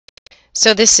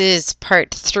So this is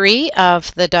part 3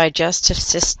 of the digestive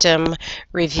system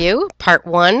review. Part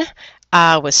 1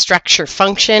 was structure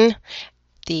function,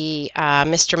 the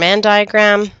Mr. Mann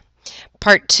diagram.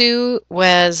 Part 2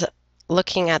 was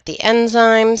looking at the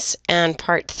enzymes, and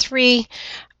part 3,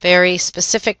 very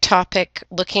specific topic,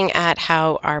 looking at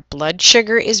how our blood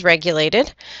sugar is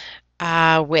regulated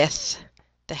with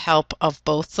the help of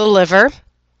both the liver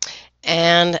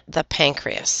and the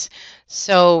pancreas.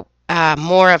 So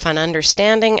more of an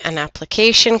understanding and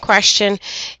application question.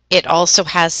 It also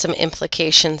has some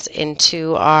implications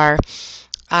into our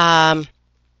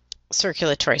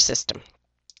circulatory system.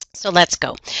 So let's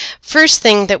go. First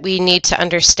thing that we need to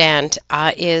understand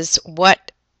is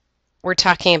what we're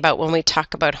talking about when we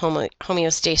talk about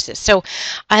homeostasis. So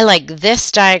I like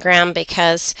this diagram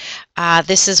because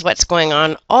this is what's going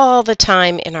on all the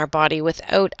time in our body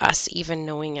without us even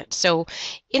knowing it. So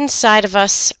inside of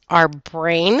us, our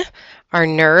brain, our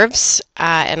nerves,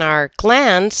 and our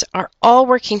glands are all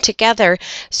working together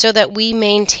so that we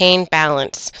maintain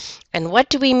balance. And what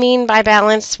do we mean by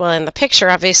balance? Well, in the picture,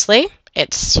 obviously,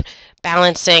 it's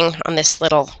balancing on this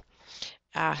little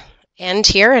end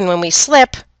here, and when we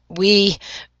slip, we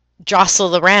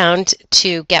jostle around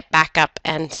to get back up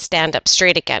and stand up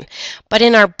straight again. But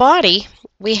in our body,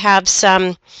 we have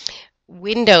some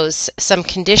windows, some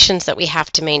conditions that we have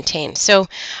to maintain. So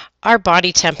our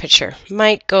body temperature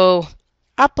might go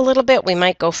up a little bit. We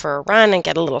might go for a run and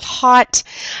get a little hot,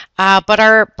 but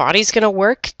our body's going to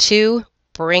work to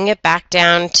bring it back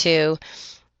down to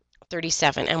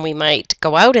 37. And we might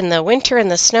go out in the winter in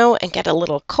the snow and get a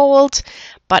little cold,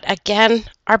 but again,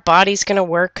 our body's going to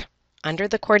work under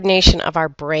the coordination of our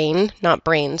brain, not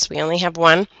brains, we only have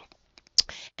one,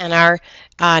 and our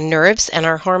nerves and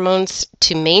our hormones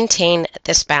to maintain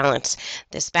this balance.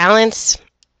 This balance,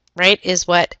 right, is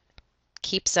what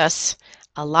keeps us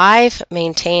alive,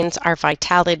 maintains our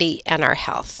vitality and our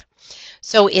health.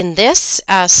 So in this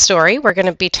story, we're going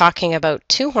to be talking about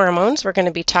two hormones. We're going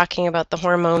to be talking about the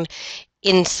hormone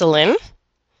insulin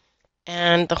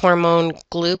and the hormone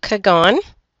glucagon.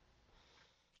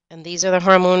 And these are the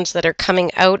hormones that are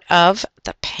coming out of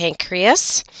the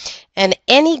pancreas. And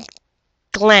any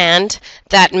gland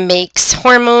that makes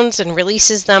hormones and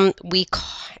releases them, we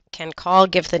can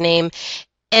give the name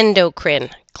endocrine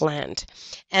gland.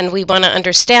 And we want to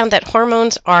understand that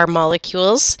hormones are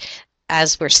molecules,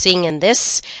 as we're seeing in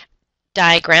this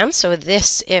diagram. So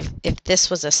this, if this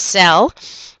was a cell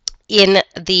in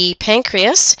the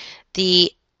pancreas, the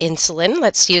insulin,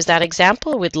 let's use that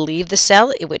example, would leave the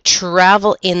cell. It would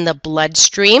travel in the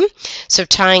bloodstream. So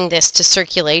tying this to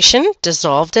circulation,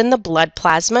 dissolved in the blood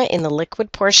plasma, in the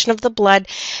liquid portion of the blood,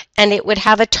 and it would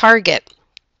have a target.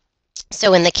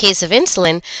 So in the case of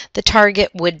insulin, the target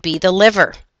would be the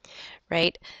liver,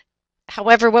 right?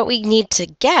 However, what we need to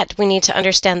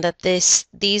understand that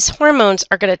these hormones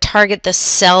are going to target the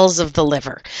cells of the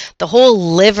liver. The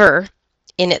whole liver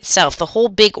in itself, the whole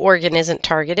big organ isn't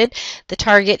targeted. The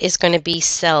target is going to be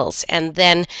cells. And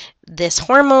then this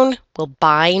hormone will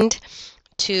bind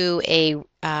to a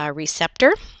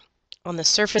receptor on the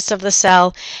surface of the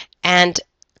cell and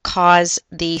cause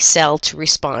the cell to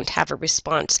respond, have a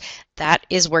response. That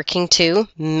is working to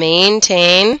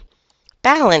maintain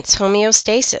balance,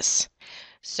 homeostasis.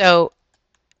 So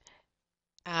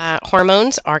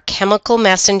hormones are chemical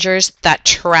messengers that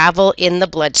travel in the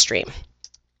bloodstream.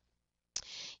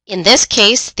 In this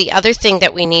case, the other thing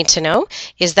that we need to know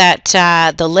is that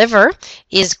the liver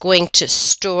is going to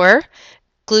store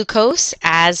glucose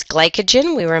as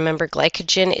glycogen. We remember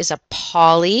glycogen is a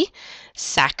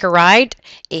polysaccharide,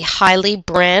 a highly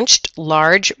branched,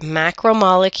 large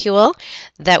macromolecule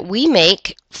that we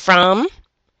make from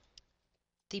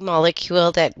the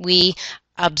molecule that we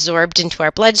absorbed into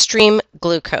our bloodstream,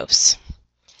 glucose.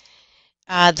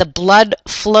 The blood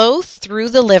flow through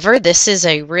the liver. This is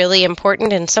a really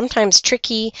important and sometimes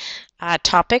tricky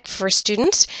topic for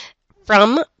students,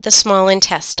 from the small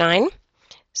intestine.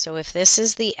 So if this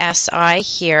is the SI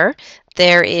here,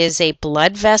 there is a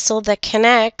blood vessel that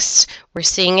connects, we're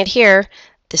seeing it here,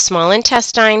 the small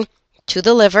intestine to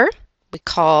the liver. We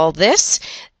call this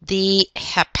the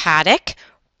hepatic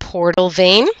portal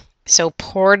vein. So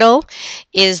portal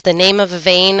is the name of a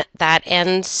vein that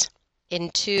ends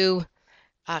into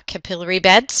capillary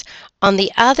beds. On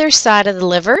the other side of the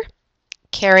liver,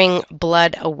 carrying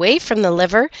blood away from the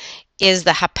liver, is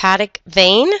the hepatic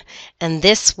vein, and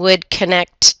this would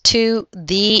connect to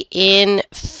the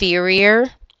inferior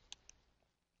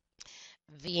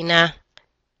vena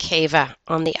cava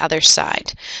on the other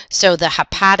side. So the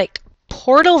hepatic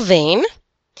portal vein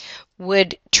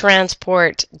would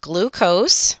transport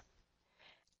glucose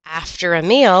after a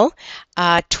meal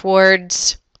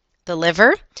towards the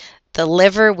liver. The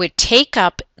liver would take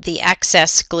up the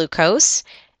excess glucose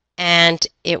and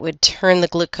it would turn the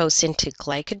glucose into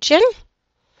glycogen.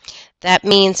 That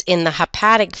means in the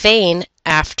hepatic vein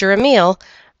after a meal,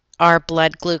 our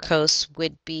blood glucose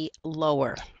would be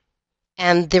lower.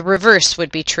 And the reverse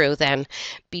would be true then.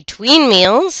 Between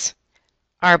meals,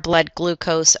 our blood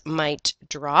glucose might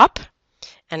drop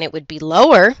and it would be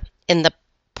lower in the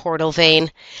portal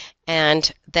vein,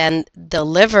 and then the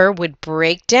liver would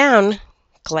break down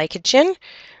glycogen,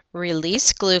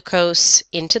 release glucose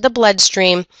into the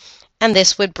bloodstream, and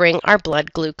this would bring our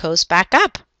blood glucose back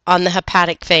up on the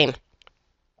hepatic vein.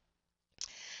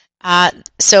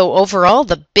 So overall,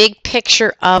 the big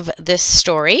picture of this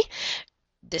story,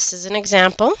 this is an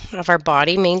example of our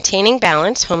body maintaining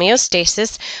balance,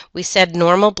 homeostasis. We said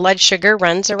normal blood sugar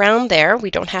runs around there.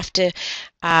 We don't have to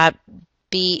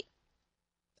be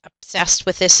obsessed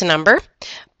with this number,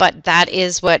 but that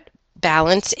is what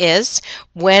balance is.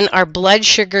 When our blood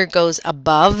sugar goes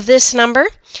above this number,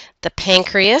 the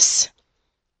pancreas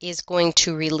is going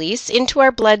to release into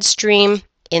our bloodstream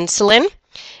insulin.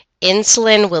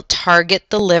 Insulin will target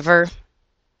the liver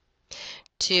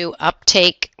to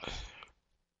uptake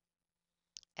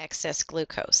excess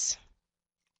glucose.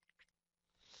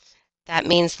 That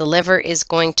means the liver is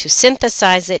going to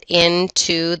synthesize it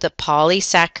into the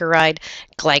polysaccharide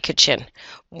glycogen.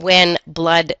 When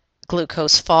blood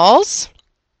glucose falls,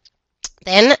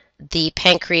 then the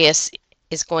pancreas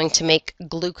is going to make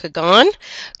glucagon.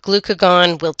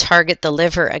 Glucagon will target the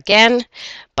liver again,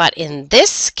 but in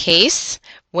this case,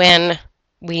 when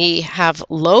we have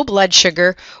low blood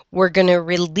sugar, we're going to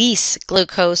release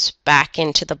glucose back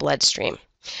into the bloodstream.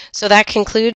 So that concludes